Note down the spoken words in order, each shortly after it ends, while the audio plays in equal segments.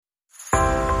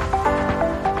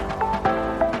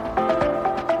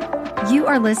You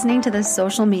are listening to the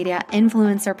Social Media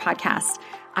Influencer Podcast.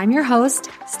 I'm your host,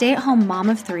 stay-at-home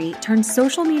mom of 3 turned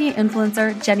social media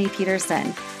influencer, Jenny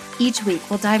Peterson. Each week,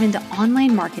 we'll dive into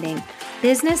online marketing,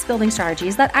 business building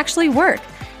strategies that actually work,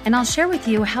 and I'll share with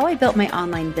you how I built my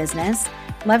online business,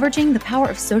 leveraging the power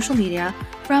of social media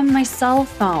from my cell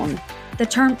phone. The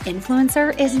term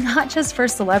influencer is not just for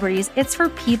celebrities, it's for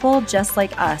people just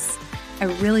like us. I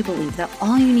really believe that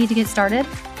all you need to get started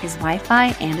is Wi-Fi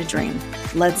and a dream.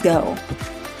 Let's go.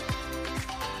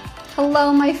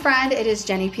 Hello, my friend. It is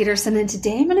Jenny Peterson, and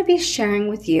today I'm going to be sharing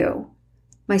with you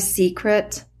my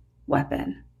secret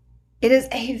weapon. It is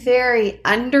a very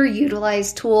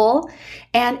underutilized tool,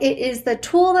 and it is the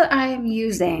tool that I am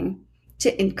using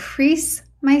to increase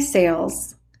my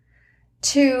sales,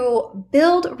 to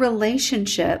build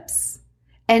relationships,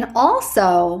 and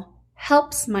also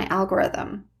helps my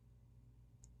algorithm.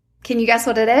 Can you guess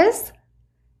what it is?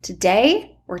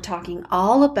 Today, we're talking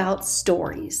all about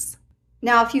stories.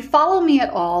 Now, if you follow me at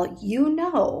all, you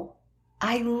know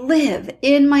I live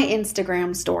in my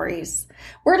Instagram stories.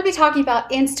 We're going to be talking about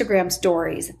Instagram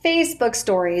stories, Facebook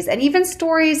stories, and even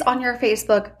stories on your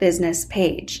Facebook business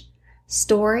page.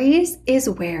 Stories is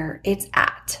where it's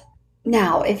at.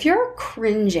 Now, if you're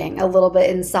cringing a little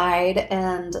bit inside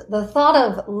and the thought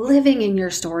of living in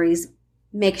your stories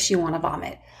makes you want to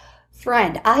vomit,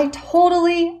 friend, I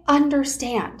totally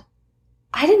understand.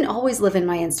 I didn't always live in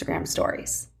my Instagram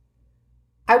stories.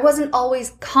 I wasn't always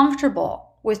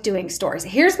comfortable with doing stories.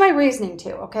 Here's my reasoning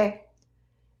too, okay?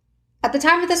 At the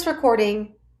time of this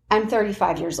recording, I'm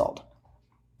 35 years old,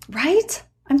 right?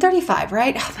 I'm 35,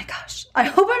 right? Oh my gosh. I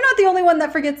hope I'm not the only one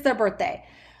that forgets their birthday.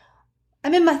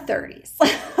 I'm in my 30s,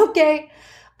 okay?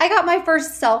 I got my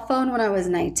first cell phone when I was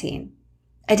 19.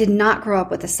 I did not grow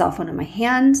up with a cell phone in my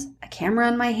hand, a camera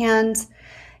in my hand,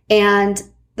 and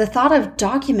the thought of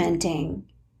documenting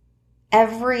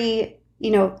every,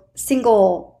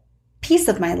 single piece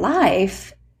of my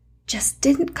life just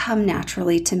didn't come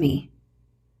naturally to me.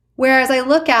 Whereas I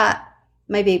look at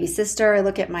my baby sister, I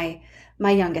look at my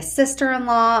youngest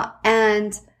sister-in-law,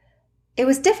 and it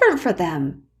was different for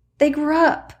them. They grew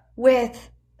up with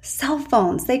cell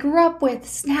phones. They grew up with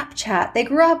Snapchat. They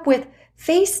grew up with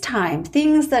FaceTime,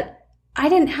 things that I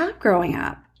didn't have growing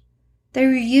up. They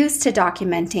were used to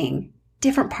documenting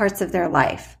different parts of their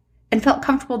life and felt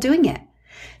comfortable doing it.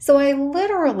 So I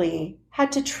literally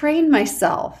had to train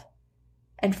myself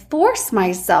and force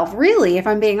myself, really, if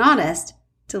I'm being honest,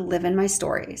 to live in my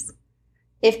stories.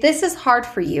 If this is hard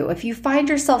for you, if you find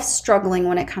yourself struggling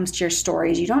when it comes to your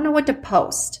stories, you don't know what to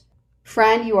post,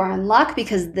 friend, you are in luck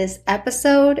because this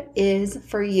episode is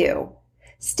for you.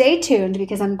 Stay tuned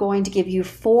because I'm going to give you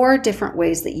 4 different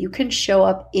ways that you can show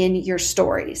up in your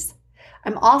stories.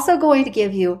 I'm also going to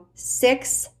give you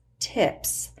 6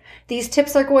 tips. These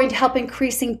tips are going to help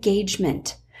increase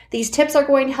engagement. These tips are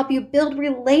going to help you build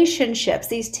relationships.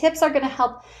 These tips are going to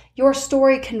help your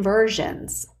story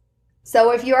conversions.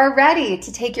 So if you are ready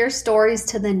to take your stories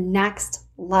to the next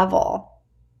level,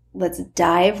 let's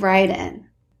dive right in.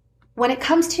 When it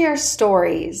comes to your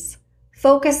stories,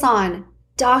 focus on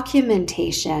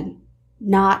documentation,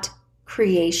 not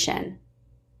creation.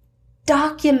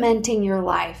 Documenting your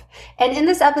life. And in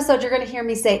this episode, you're going to hear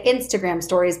me say Instagram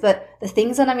stories, but the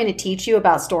things that I'm going to teach you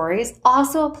about stories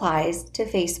also applies to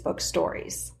Facebook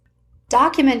stories.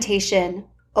 Documentation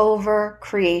over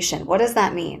creation. What does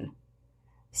that mean?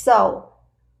 So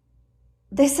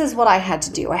this is what I had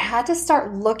to do. I had to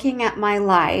start looking at my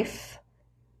life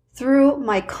through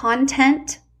my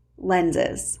content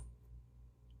lenses.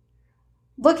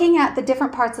 Looking at the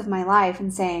different parts of my life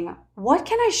and saying, what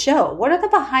can I show? What are the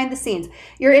behind the scenes?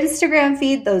 Your Instagram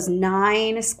feed, those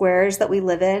 9 squares that we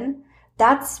live in,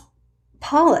 that's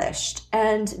polished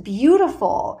and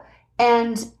beautiful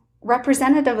and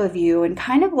representative of you and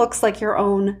kind of looks like your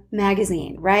own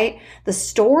magazine, right? The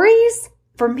stories,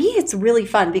 for me, it's really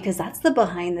fun because that's the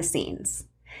behind the scenes.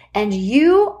 And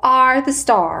you are the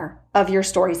star of your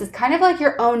stories. It's kind of like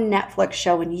your own Netflix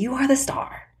show and you are the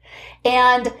star.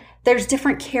 And there's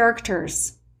different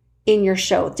characters in your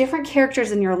show, different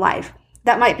characters in your life.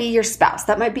 That might be your spouse.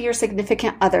 That might be your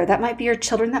significant other. That might be your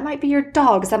children. That might be your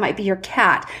dogs. That might be your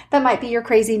cat. That might be your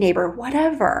crazy neighbor,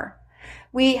 whatever.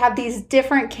 We have these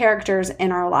different characters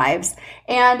in our lives.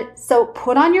 And so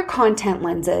put on your content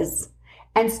lenses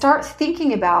and start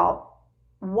thinking about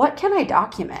what can I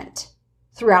document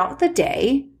throughout the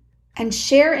day and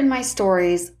share in my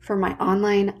stories for my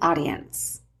online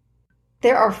audience.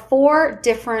 There are 4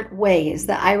 different ways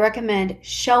that I recommend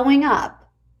showing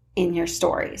up in your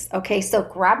stories. Okay, so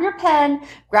grab your pen,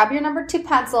 grab your number 2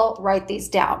 pencil, write these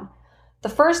down. The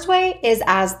first way is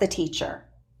as the teacher,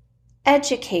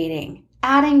 educating,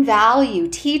 adding value,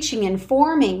 teaching,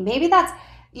 informing. Maybe that's,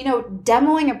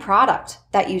 demoing a product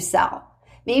that you sell.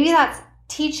 Maybe that's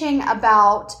teaching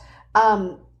about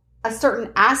a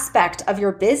certain aspect of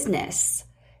your business.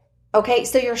 Okay,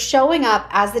 so you're showing up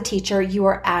as the teacher, you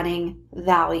are adding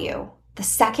value. The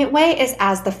second way is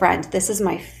as the friend. This is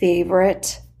my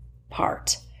favorite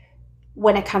part.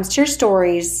 When it comes to your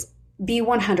stories, be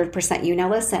 100% you. Now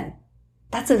listen,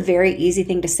 that's a very easy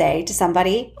thing to say to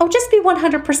somebody. Oh, just be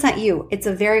 100% you. It's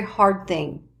a very hard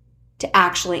thing to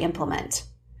actually implement.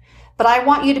 But I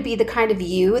want you to be the kind of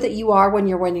you that you are when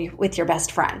you're with your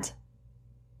best friend.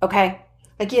 Okay?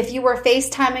 Like if you were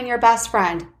FaceTiming your best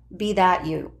friend, be that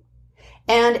you.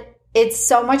 And it's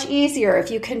so much easier if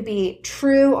you can be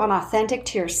true and authentic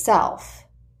to yourself.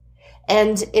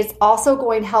 And it's also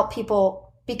going to help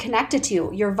people be connected to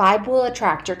you. Your vibe will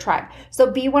attract your tribe.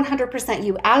 So be 100%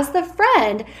 you. As the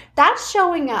friend, that's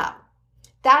showing up.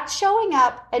 That's showing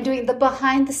up and doing the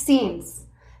behind the scenes.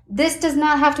 This does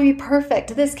not have to be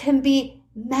perfect. This can be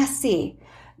messy.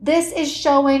 This is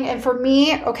showing, and for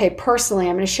me, okay, personally,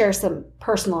 I'm going to share some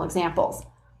personal examples.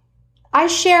 I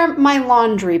share my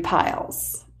laundry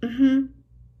piles.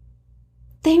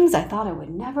 Things I thought I would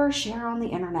never share on the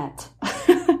internet.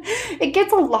 It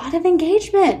gets a lot of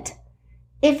engagement.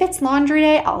 If it's laundry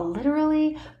day, I'll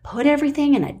literally put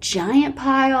everything in a giant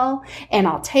pile and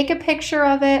I'll take a picture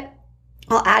of it.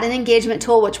 I'll add an engagement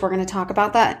tool, which we're going to talk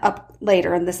about that up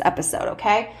later in this episode,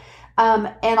 okay?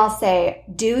 And I'll say,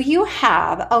 do you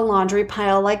have a laundry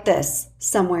pile like this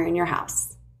somewhere in your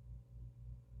house?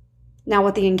 Now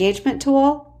with the engagement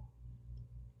tool,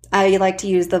 I like to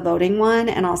use the voting one,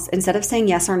 and I'll, instead of saying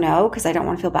yes or no, because I don't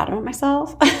want to feel bad about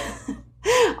myself,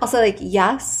 I'll say like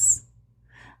yes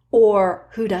or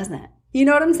who doesn't. You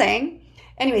know what I'm saying?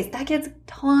 Anyways, that gets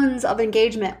tons of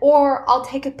engagement. Or I'll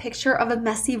take a picture of a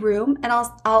messy room and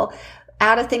I'll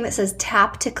add a thing that says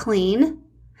tap to clean.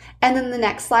 And then the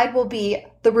next slide will be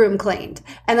the room cleaned.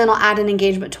 And then I'll add an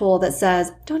engagement tool that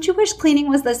says, don't you wish cleaning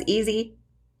was this easy?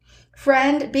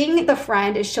 Being the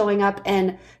friend is showing up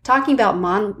and talking about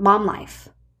mom life.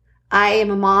 I am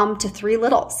a mom to 3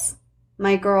 littles.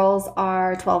 My girls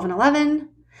are 12 and 11,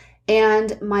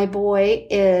 and my boy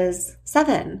is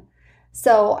 7.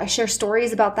 So I share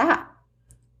stories about that.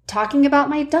 Talking about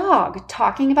my dog,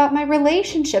 talking about my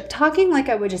relationship, talking like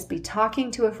I would just be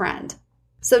talking to a friend.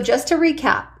 So just to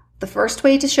recap, the first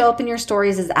way to show up in your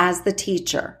stories is as the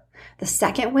teacher. The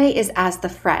second way is as the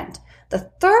friend.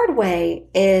 The third way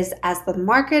is as the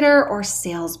marketer or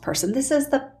salesperson. This is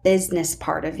the business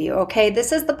part of you, okay?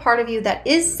 This is the part of you that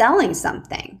is selling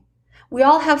something. We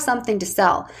all have something to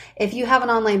sell. If you have an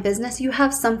online business, you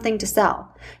have something to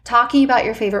sell. Talking about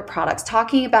your favorite products,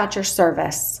 talking about your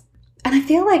service. And I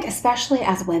feel like, especially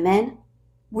as women,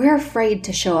 we're afraid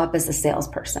to show up as a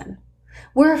salesperson.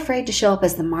 We're afraid to show up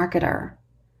as the marketer.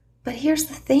 But here's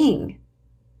the thing.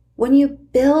 When you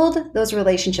build those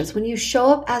relationships, when you show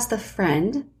up as the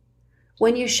friend,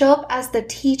 when you show up as the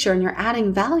teacher and you're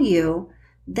adding value,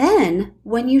 then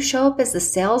when you show up as the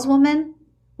saleswoman,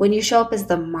 when you show up as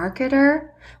the marketer,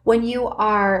 when you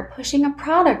are pushing a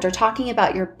product or talking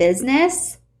about your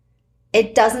business,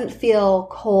 it doesn't feel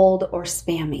cold or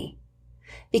spammy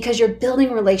because you're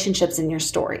building relationships in your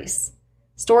stories.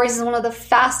 Stories is one of the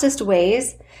fastest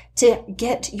ways to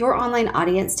get your online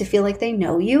audience to feel like they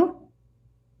know you,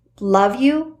 love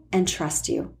you, and trust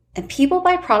you. And people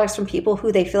buy products from people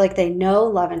who they feel like they know,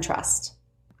 love, and trust.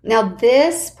 Now,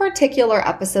 this particular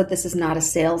episode, this is not a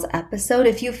sales episode.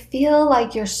 If you feel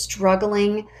like you're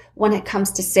struggling when it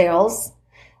comes to sales,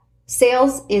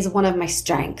 sales is one of my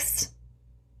strengths.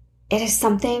 It is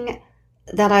something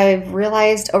that I've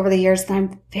realized over the years that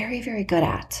I'm very, very good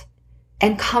at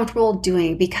and comfortable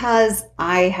doing because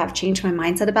I have changed my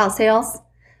mindset about sales.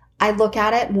 I look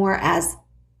at it more as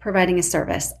providing a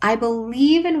service. I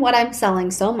believe in what I'm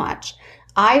selling so much.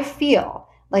 I feel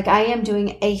like I am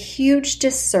doing a huge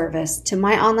disservice to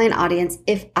my online audience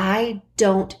if I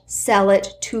don't sell it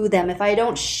to them, if I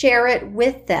don't share it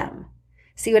with them.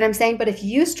 See what I'm saying? But if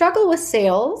you struggle with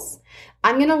sales,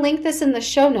 I'm going to link this in the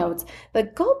show notes,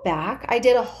 but go back. I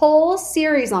did a whole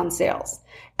series on sales,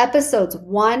 episodes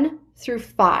 1 through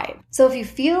 5. So if you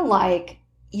feel like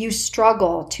you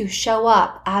struggle to show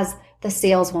up as the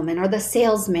saleswoman or the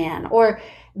salesman or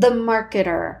the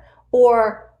marketer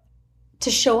or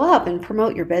to show up and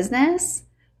promote your business,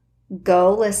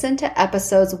 go listen to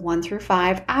episodes 1 through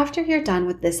 5 after you're done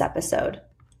with this episode.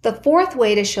 The fourth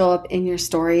way to show up in your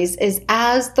stories is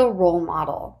as the role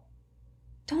model.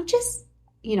 Don't just,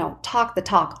 talk the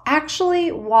talk.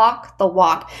 Actually walk the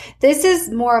walk. This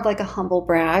is more of like a humble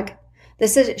brag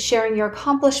This is sharing your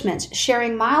accomplishments,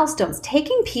 sharing milestones,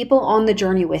 taking people on the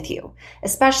journey with you.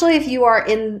 Especially if you are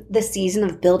in the season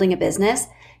of building a business,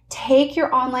 take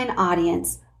your online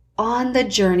audience on the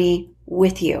journey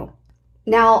with you.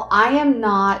 Now, I am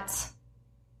not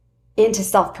into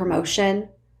self-promotion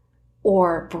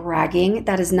or bragging.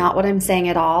 That is not what I'm saying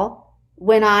at all.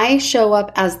 When I show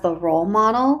up as the role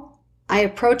model, I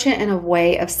approach it in a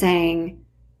way of saying,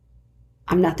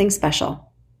 I'm nothing special.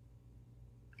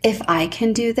 If I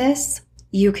can do this,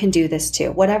 you can do this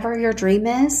too. Whatever your dream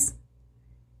is,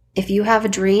 if you have a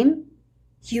dream,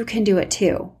 you can do it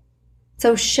too.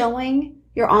 So showing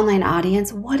your online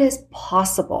audience what is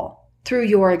possible through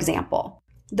your example.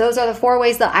 Those are the 4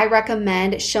 ways that I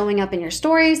recommend showing up in your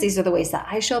stories. These are the ways that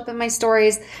I show up in my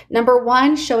stories. Number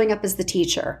 1, showing up as the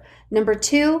teacher. Number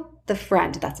 2, the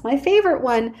friend. That's my favorite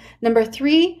one. Number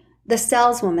 3, the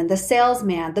saleswoman, the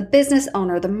salesman, the business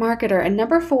owner, the marketer. And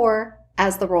number 4,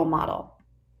 as the role model.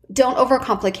 Don't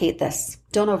overcomplicate this.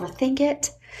 Don't overthink it.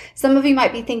 Some of you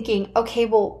might be thinking, okay,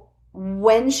 well,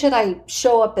 when should I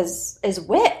show up as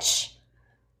which?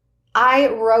 I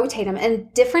rotate them. In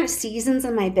different seasons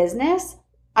in my business,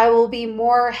 I will be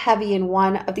more heavy in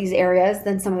one of these areas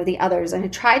than some of the others, and I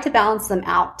try to balance them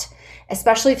out,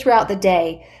 especially throughout the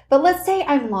day. But let's say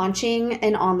I'm launching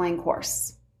an online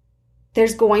course.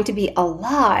 There's going to be a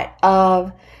lot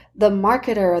of the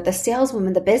marketer, the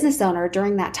saleswoman, the business owner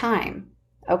during that time,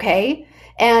 okay?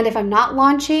 And if I'm not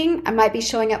launching, I might be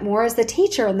showing up more as the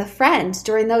teacher and the friend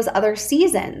during those other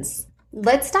seasons.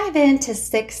 Let's dive into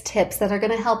 6 tips that are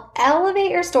going to help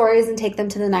elevate your stories and take them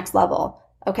to the next level.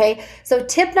 Okay, so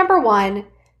tip number 1,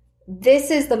 this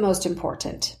is the most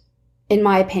important, in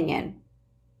my opinion.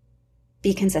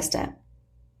 Be consistent.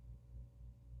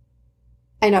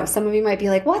 I know some of you might be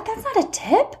like, what? That's not a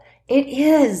tip? It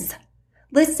is.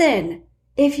 Listen,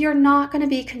 if you're not going to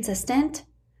be consistent,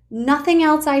 nothing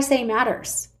else I say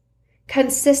matters.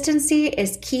 Consistency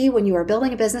is key when you are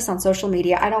building a business on social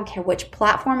media. I don't care which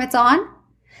platform it's on,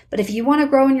 but if you want to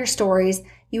grow in your stories,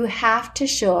 you have to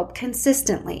show up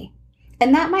consistently.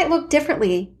 And that might look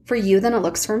differently for you than it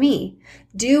looks for me.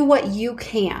 Do what you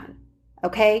can,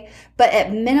 okay? But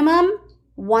at minimum,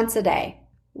 once a day.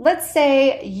 Let's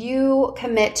say you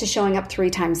commit to showing up 3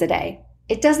 times a day.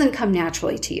 It doesn't come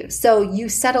naturally to you. So you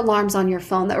set alarms on your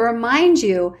phone that remind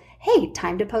you, hey,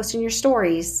 time to post in your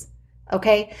stories,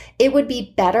 okay? It would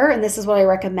be better, and this is what I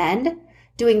recommend,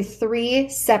 doing 3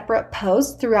 separate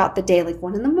posts throughout the day, like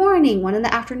one in the morning, one in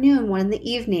the afternoon, one in the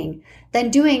evening, then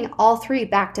doing all 3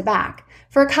 back to back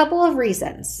for a couple of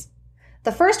reasons.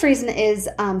 The first reason is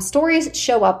stories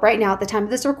show up right now at the time of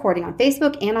this recording on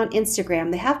Facebook and on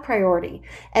Instagram. They have priority,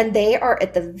 and they are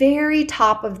at the very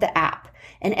top of the app.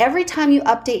 And every time you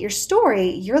update your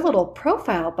story, your little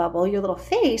profile bubble, your little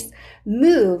face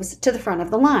moves to the front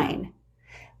of the line.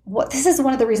 This is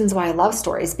one of the reasons why I love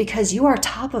stories, because you are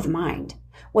top of mind.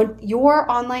 When your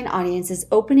online audience is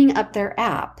opening up their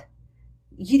app,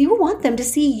 you want them to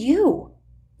see you.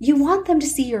 You want them to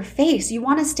see your face. You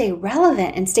want to stay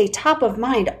relevant and stay top of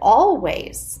mind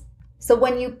always. So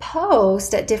when you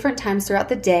post at different times throughout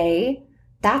the day,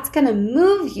 that's going to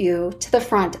move you to the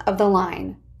front of the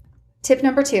line. Tip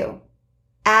number 2,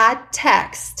 add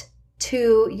text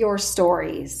to your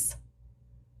stories.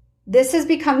 This has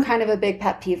become kind of a big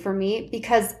pet peeve for me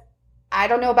because I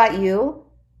don't know about you,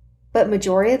 but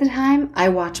majority of the time I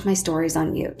watch my stories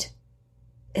on mute.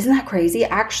 Isn't that crazy?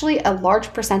 Actually, a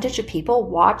large percentage of people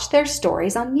watch their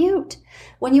stories on mute.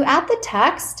 When you add the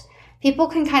text, people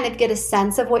can kind of get a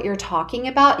sense of what you're talking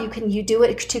about. You do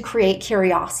it to create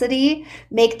curiosity,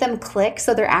 make them click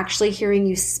so they're actually hearing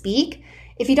you speak.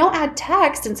 If you don't add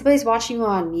text and somebody's watching you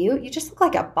on mute, you just look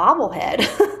like a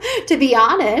bobblehead, to be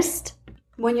honest.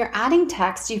 When you're adding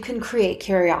text, you can create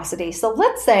curiosity. So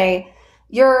let's say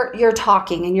you're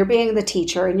talking and you're being the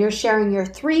teacher and you're sharing your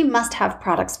 3 must-have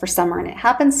products for summer, and it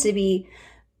happens to be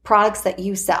products that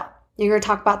you sell. You're going to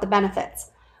talk about the benefits.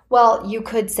 Well, you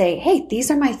could say, hey, these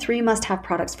are my 3 must-have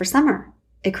products for summer.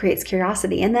 It creates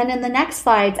curiosity. And then in the next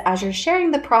slides, as you're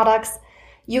sharing the products,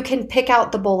 you can pick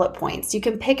out the bullet points. You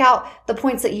can pick out the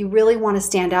points that you really want to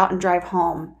stand out and drive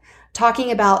home,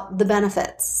 talking about the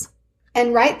benefits,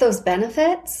 and write those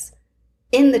benefits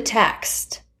in the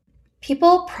text.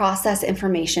 People process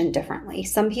information differently.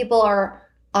 Some people are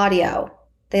audio.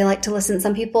 They like to listen.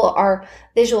 Some people are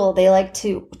visual. They like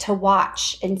to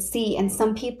watch and see. And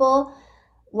some people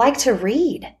like to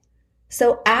read.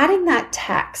 So adding that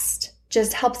text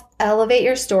just helps elevate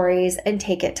your stories and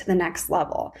take it to the next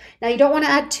level. Now, you don't want to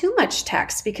add too much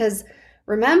text because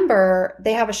remember,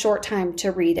 they have a short time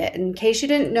to read it. And in case you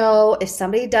didn't know, if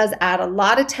somebody does add a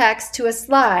lot of text to a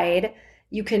slide,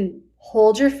 you can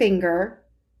hold your finger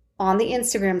on the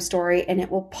Instagram story and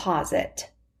it will pause it.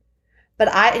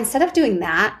 But instead of doing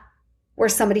that, where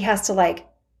somebody has to like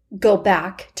go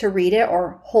back to read it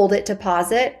or hold it to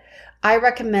pause it, I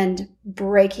recommend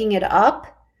breaking it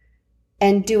up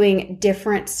and doing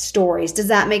different stories. Does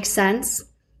that make sense?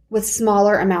 With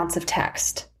smaller amounts of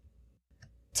text.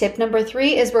 Tip number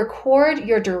 3 is record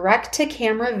your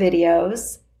direct-to-camera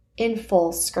videos in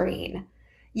full screen.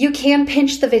 You can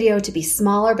pinch the video to be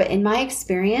smaller, but in my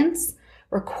experience,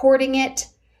 recording it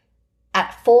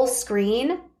at full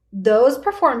screen, those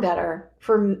perform better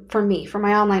for me, for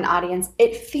my online audience.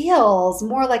 It feels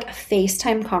more like a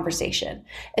FaceTime conversation.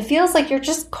 It feels like you're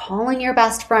just calling your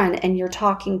best friend and you're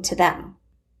talking to them.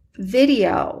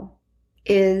 Video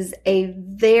is a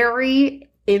very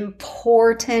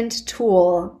important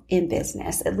tool in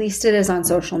business. At least it is on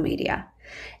social media.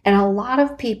 And a lot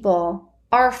of people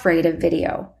are afraid of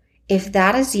video. If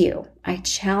that is you, I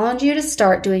challenge you to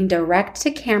start doing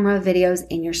direct-to-camera videos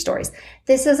in your stories.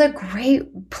 This is a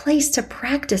great place to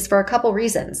practice for a couple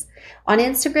reasons. On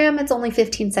Instagram, it's only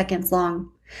 15 seconds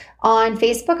long. On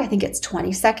Facebook, I think it's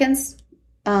 20 seconds.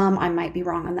 I might be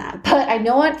wrong on that, but I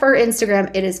know it for Instagram,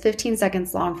 it is 15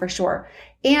 seconds long for sure.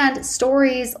 And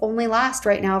stories only last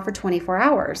right now for 24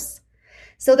 hours.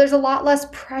 So there's a lot less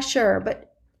pressure,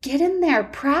 but get in there,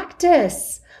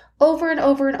 practice over and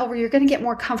over and over. You're going to get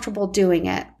more comfortable doing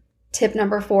it. Tip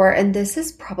number 4, and this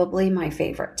is probably my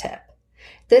favorite tip.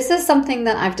 This is something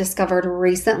that I've discovered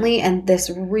recently, and this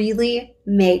really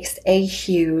makes a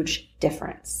huge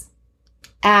difference.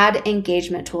 Add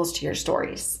engagement tools to your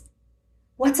stories.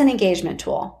 What's an engagement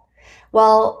tool?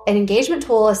 Well, an engagement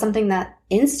tool is something that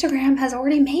Instagram has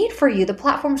already made for you. The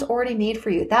platform's already made for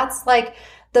you. That's like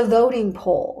the voting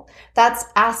poll. That's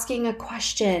asking a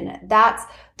question. That's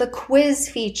the quiz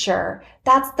feature.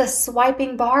 That's the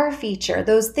swiping bar feature.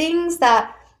 Those things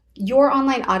that your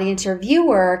online audience, your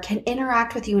viewer, can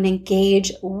interact with you and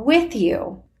engage with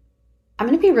you. I'm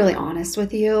going to be really honest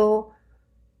with you.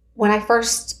 When I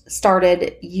first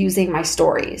started using my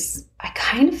stories, I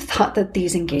kind of thought that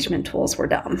these engagement tools were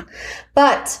dumb.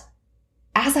 But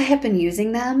as I have been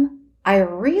using them, I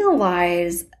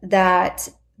realize that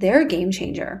they're a game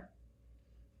changer.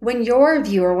 When your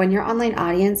viewer, when your online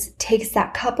audience takes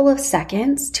that couple of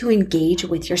seconds to engage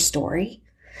with your story,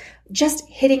 just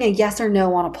hitting a yes or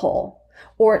no on a poll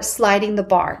or sliding the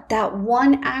bar, that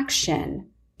one action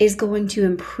is going to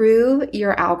improve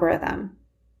your algorithm.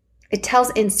 It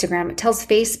tells Instagram, it tells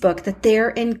Facebook that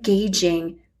they're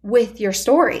engaging with your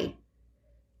story.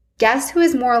 Guess who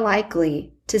is more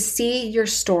likely to see your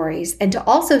stories and to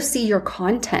also see your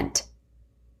content?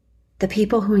 The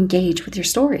people who engage with your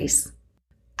stories.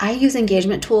 I use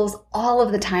engagement tools all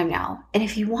of the time now. And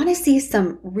if you want to see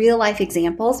some real life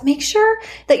examples, make sure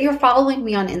that you're following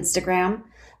me on Instagram.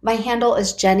 My handle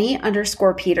is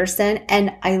Jenny_Peterson,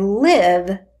 and I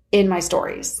live in my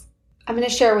stories. I'm going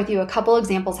to share with you a couple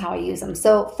examples how I use them.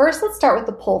 So first, let's start with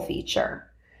the poll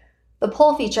feature. The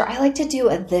poll feature, I like to do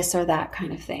a this or that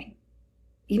kind of thing.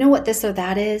 You know what this or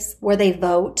that is? Where they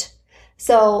vote.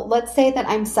 So let's say that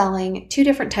I'm selling 2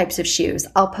 different types of shoes.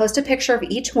 I'll post a picture of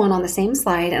each one on the same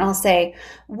slide and I'll say,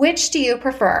 which do you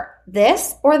prefer,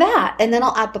 this or that? And then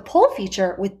I'll add the poll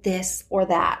feature with this or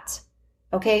that.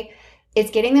 Okay?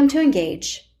 It's getting them to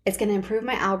engage. It's going to improve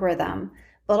my algorithm.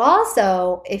 But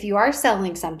also, if you are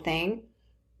selling something,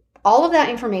 all of that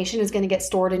information is going to get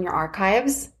stored in your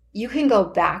archives. You can go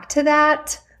back to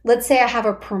that. Let's say I have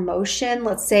a promotion.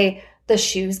 Let's say the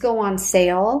shoes go on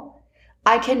sale.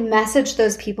 I can message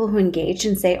those people who engaged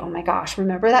and say, oh my gosh,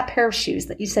 remember that pair of shoes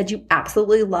that you said you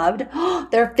absolutely loved?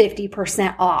 They're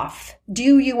 50% off.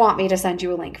 Do you want me to send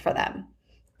you a link for them?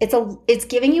 It's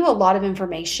giving you a lot of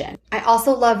information. I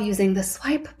also love using the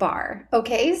swipe bar.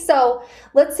 Okay, so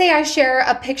let's say I share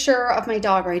a picture of my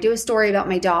dog or I do a story about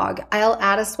my dog. I'll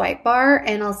add a swipe bar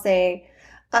and I'll say,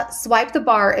 swipe the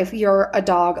bar if you're a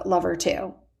dog lover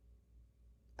too.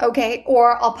 Okay,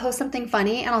 or I'll post something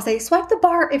funny and I'll say, swipe the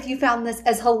bar if you found this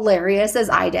as hilarious as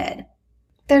I did.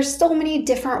 There's so many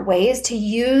different ways to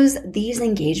use these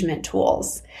engagement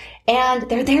tools, and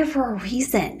they're there for a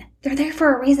reason. They're there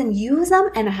for a reason. Use them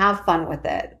and have fun with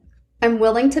it. I'm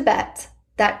willing to bet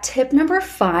that tip number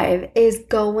 5 is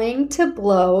going to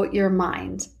blow your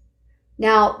mind.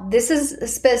 Now, this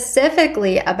is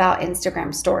specifically about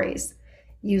Instagram stories.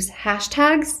 Use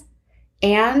hashtags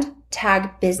and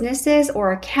tag businesses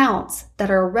or accounts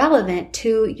that are relevant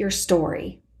to your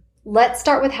story. Let's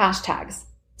start with hashtags.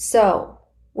 So,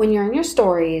 when you're in your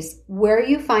stories, where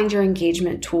you find your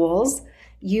engagement tools,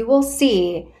 you will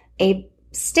see a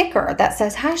sticker that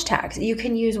says hashtags. You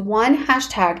can use one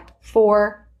hashtag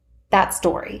for that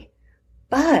story.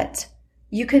 But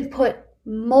you can put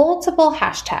multiple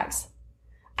hashtags.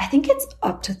 I think it's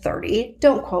up to 30.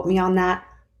 Don't quote me on that.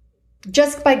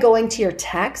 Just by going to your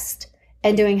text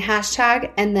and doing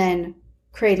hashtag and then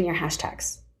creating your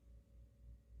hashtags.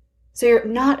 So you're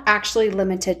not actually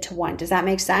limited to one. Does that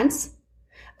make sense?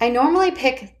 I normally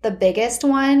pick the biggest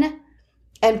one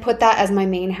and put that as my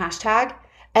main hashtag.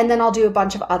 And then I'll do a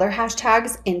bunch of other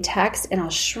hashtags in text and I'll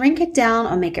shrink it down.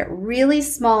 I'll make it really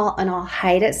small and I'll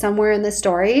hide it somewhere in the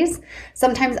stories.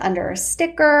 Sometimes under a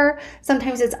sticker.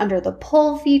 Sometimes it's under the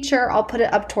pull feature. I'll put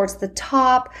it up towards the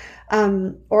top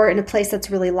or in a place that's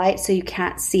really light so you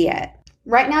can't see it.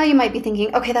 Right now you might be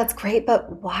thinking, okay, that's great,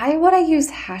 but why would I use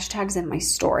hashtags in my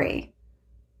story?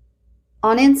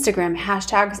 On Instagram,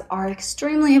 hashtags are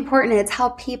extremely important. It's how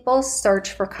people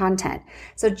search for content.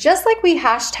 So just like we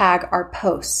hashtag our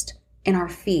post in our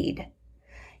feed,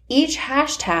 each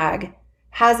hashtag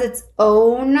has its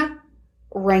own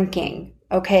ranking,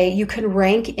 okay? You can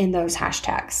rank in those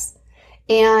hashtags.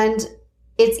 And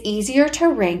it's easier to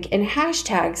rank in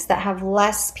hashtags that have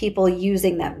less people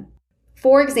using them.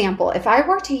 For example, if I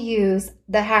were to use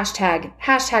the hashtag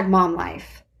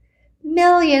 #momlife,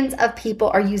 millions of people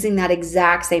are using that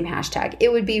exact same hashtag.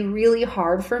 It would be really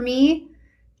hard for me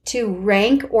to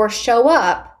rank or show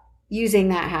up using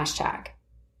that hashtag.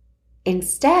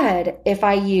 Instead, if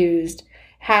I used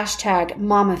hashtag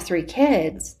 #mom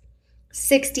of3kids,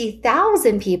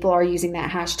 60,000 people are using that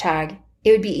hashtag.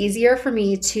 It would be easier for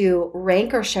me to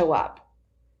rank or show up.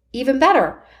 Even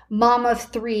better, mom of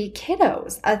 3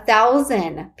 kiddos,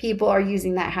 1,000 people are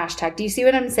using that hashtag. Do you see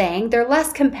what I'm saying? They're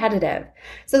less competitive.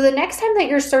 So the next time that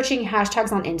you're searching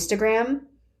hashtags on Instagram,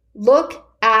 look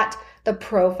at the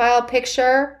profile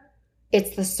picture.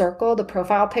 It's the circle, the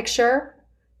profile picture.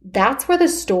 That's where the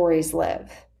stories live.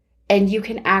 And you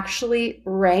can actually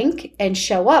rank and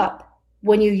show up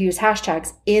when you use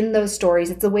hashtags in those stories.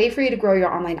 It's a way for you to grow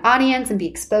your online audience and be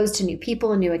exposed to new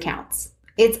people and new accounts.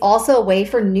 It's also a way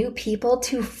for new people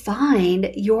to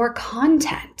find your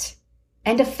content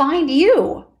and to find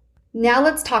you. Now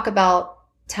let's talk about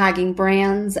tagging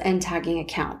brands and tagging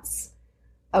accounts.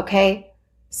 Okay,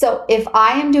 so if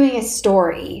I am doing a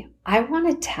story, I want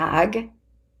to tag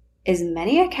as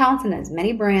many accounts and as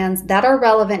many brands that are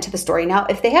relevant to the story. Now,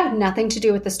 if they have nothing to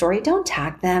do with the story, don't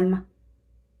tag them.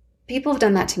 People have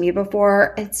done that to me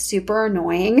before. It's super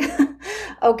annoying.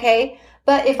 Okay,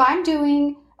 but if I'm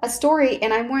doing a story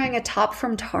and I'm wearing a top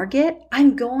from Target,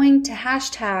 I'm going to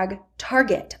hashtag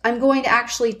Target. I'm going to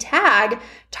actually tag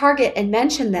Target and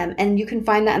mention them, and you can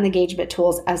find that in the engagement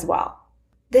tools as well.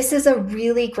 This is a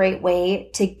really great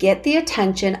way to get the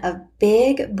attention of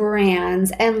big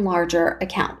brands and larger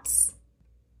accounts.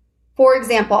 For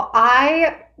example,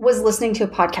 I was listening to a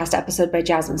podcast episode by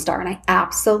Jasmine Star and I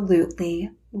absolutely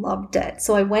loved it.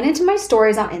 So I went into my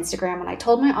stories on Instagram and I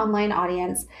told my online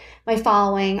audience, my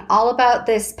following, all about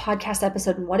this podcast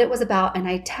episode and what it was about. And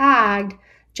I tagged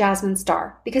Jasmine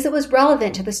Star because it was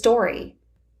relevant to the story.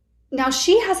 Now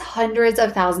she has hundreds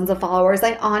of thousands of followers.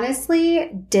 I honestly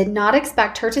did not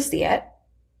expect her to see it.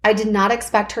 I did not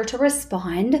expect her to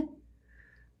respond,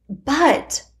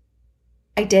 but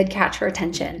I did catch her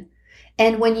attention.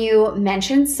 And when you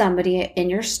mention somebody in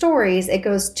your stories, it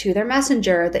goes to their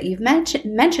messenger that you've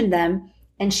mentioned them,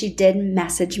 and she did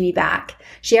message me back.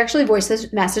 She actually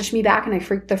messaged me back, and I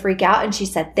freaked the freak out, and she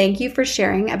said, "Thank you for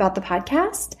sharing about the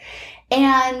podcast."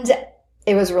 And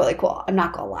it was really cool. I'm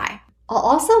not going to lie. I'll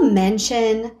also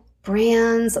mention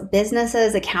brands,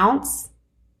 businesses, accounts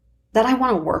that I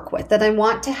want to work with, that I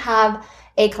want to have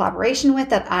a collaboration with,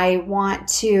 that I want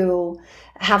to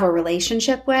have a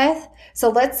relationship with. So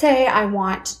let's say I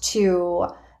want to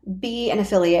be an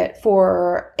affiliate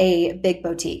for a big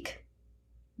boutique,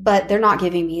 but they're not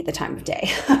giving me the time of day,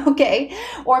 okay?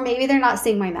 Or maybe they're not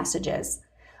seeing my messages.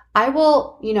 I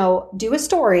will, do a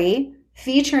story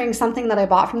featuring something that I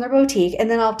bought from their boutique, and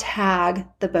then I'll tag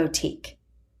the boutique.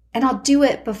 And I'll do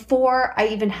it before I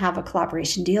even have a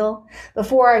collaboration deal,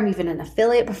 before I'm even an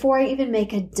affiliate, before I even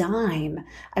make a dime.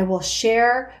 I will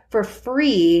share for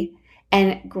free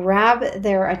and grab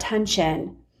their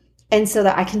attention, and so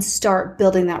that I can start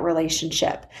building that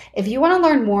relationship. If you want to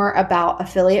learn more about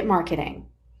affiliate marketing,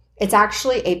 it's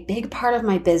actually a big part of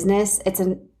my business.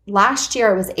 Last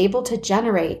year I was able to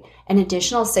generate an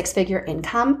additional 6-figure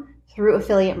income through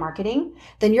affiliate marketing.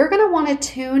 Then you're going to want to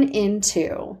tune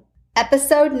into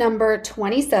episode number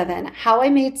 27, how I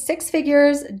made 6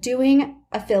 figures doing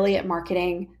affiliate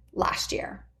marketing last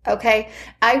year. Okay,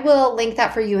 I will link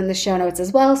that for you in the show notes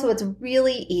as well, so it's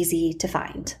really easy to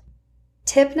find.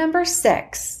 Tip number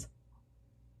 6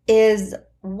 is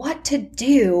what to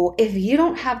do if you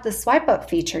don't have the swipe up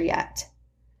feature yet.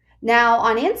 Now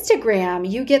on Instagram,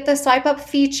 you get the swipe up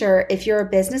feature if you're a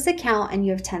business account and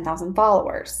you have 10,000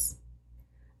 followers.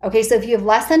 Okay, so if you have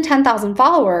less than 10,000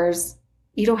 followers,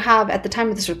 you don't have, at the time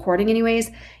of this recording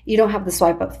anyways, you don't have the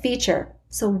swipe up feature.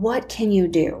 So what can you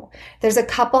do? There's a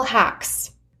couple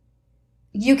hacks.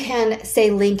 You can say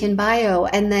link in bio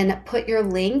and then put your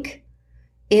link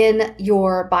in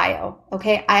your bio.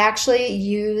 Okay, I actually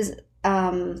use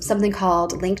something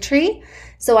called Linktree,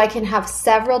 so I can have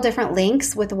several different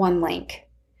links with one link.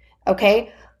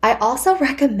 Okay, I also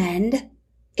recommend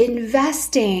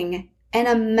investing in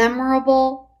a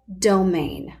memorable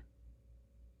domain.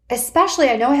 Especially,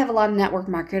 I know I have a lot of network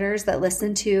marketers that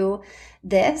listen to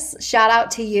this. Shout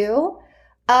out to you.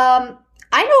 I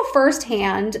know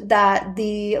firsthand that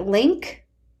the link,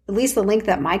 at least the link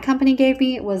that my company gave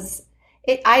me, was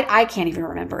I can't even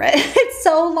remember it. It's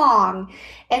so long.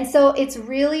 And so it's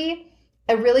really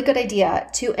a really good idea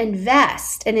to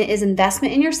invest, and it is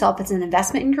investment in yourself. It's an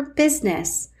investment in your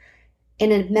business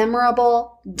in a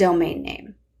memorable domain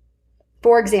name.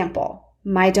 For example,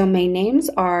 my domain names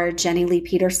are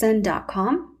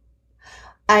jennyleepeterson.com.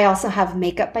 I also have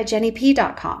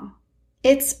makeupbyjennyp.com.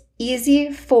 It's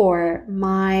easy for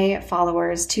my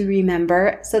followers to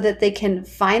remember so that they can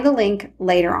find the link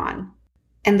later on.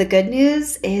 And the good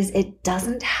news is it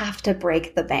doesn't have to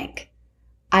break the bank.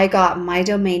 I got my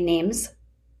domain names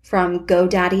from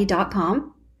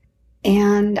GoDaddy.com,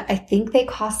 and I think they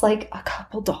cost like a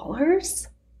couple dollars.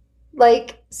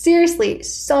 Like, seriously,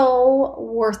 so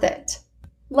worth it.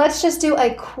 Let's just do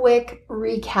a quick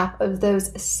recap of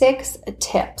those 6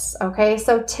 tips, okay?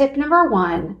 So tip number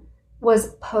 1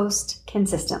 was post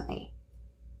consistently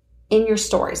in your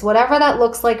stories. Whatever that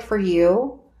looks like for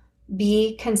you,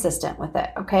 be consistent with it,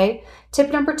 okay?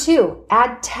 Tip number 2,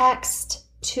 add text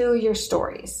to your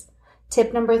stories.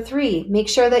 Tip number 3, make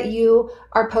sure that you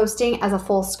are posting as a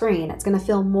full screen. It's going to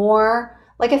feel more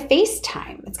like a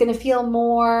FaceTime. It's going to feel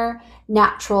more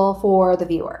natural for the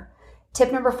viewer.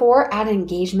 Tip number 4, add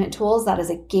engagement tools. That is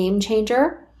a game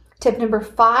changer. Tip number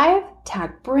 5,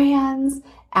 tag brands,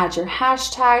 add your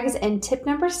hashtags. And tip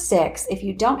number 6, if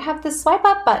you don't have the swipe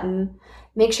up button,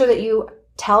 make sure that you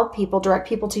tell people, direct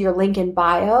people to your link in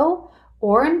bio,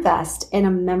 or invest in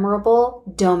a memorable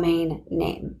domain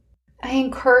name. I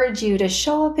encourage you to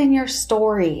show up in your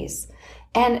stories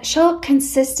and show up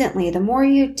consistently. The more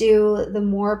you do, the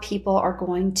more people are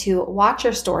going to watch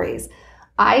your stories.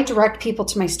 I direct people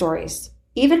to my stories.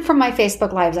 Even from my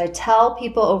Facebook Lives, I tell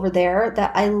people over there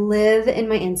that I live in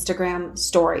my Instagram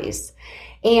stories.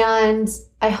 And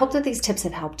I hope that these tips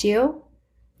have helped you.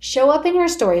 Show up in your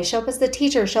story. Show up as the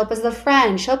teacher. Show up as the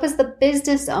friend. Show up as the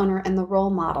business owner and the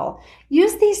role model.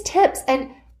 Use these tips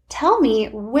and tell me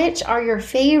which are your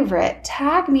favorite.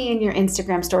 Tag me in your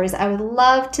Instagram stories. I would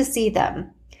love to see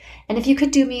them. And if you could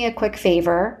do me a quick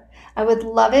favor, I would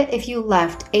love it if you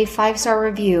left a 5-star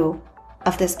review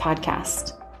of this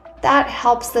podcast. That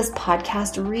helps this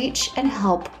podcast reach and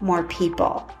help more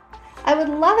people. I would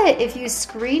love it if you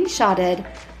screenshotted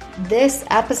this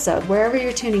episode, wherever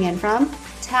you're tuning in from.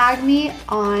 Tag me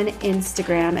on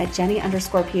Instagram at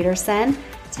Jenny_Peterson.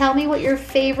 Tell me what your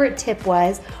favorite tip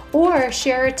was, or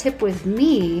share a tip with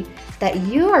me that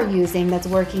you are using that's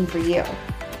working for you.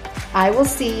 I will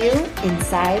see you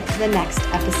inside the next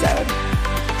episode.